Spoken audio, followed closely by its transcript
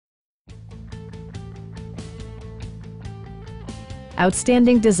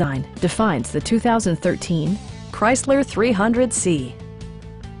Outstanding design defines the 2013 Chrysler 300C.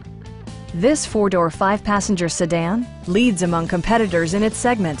 This four-door, five-passenger sedan leads among competitors in its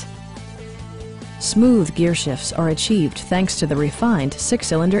segment. Smooth gear shifts are achieved thanks to the refined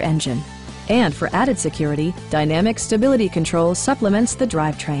six-cylinder engine. And for added security, dynamic stability control supplements the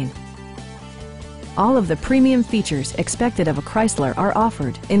drivetrain. All of the premium features expected of a Chrysler are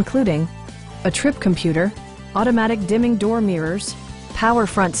offered, including a trip computer, automatic dimming door mirrors, power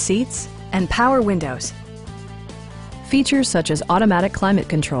front seats, and power windows. Features such as automatic climate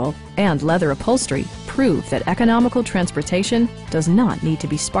control and leather upholstery prove that economical transportation does not need to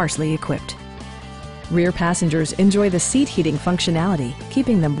be sparsely equipped. Rear passengers enjoy the seat heating functionality,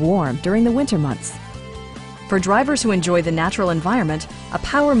 keeping them warm during the winter months. For drivers who enjoy the natural environment, a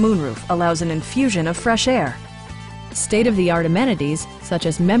power moonroof allows an infusion of fresh air. State-of-the-art amenities such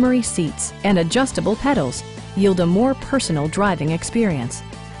as memory seats and adjustable pedals yield a more personal driving experience.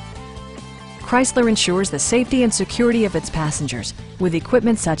 Chrysler ensures the safety and security of its passengers with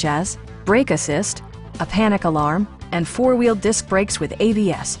equipment such as brake assist, a panic alarm, and four-wheel disc brakes with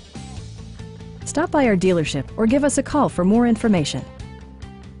ABS. Stop by our dealership or give us a call for more information.